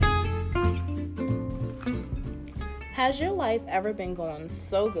Has your life ever been going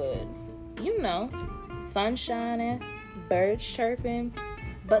so good? You know, sun shining, birds chirping,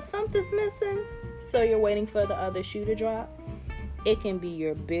 but something's missing, so you're waiting for the other shoe to drop? It can be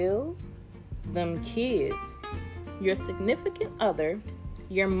your bills, them kids, your significant other,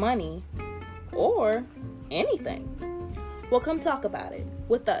 your money, or anything. Well, come talk about it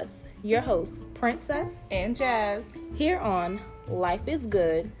with us, your hosts, Princess and Jazz, here on Life is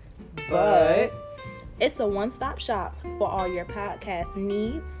Good, but it's a one-stop shop for all your podcast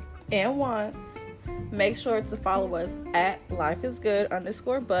needs and wants. Make sure to follow us at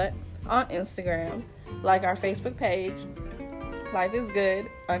lifeisgood_but on Instagram. Like our Facebook page,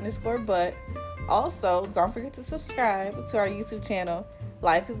 lifeisgood_but. Also, don't forget to subscribe to our YouTube channel,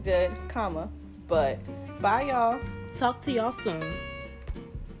 Life is Good, but. Bye, y'all. Talk to y'all soon.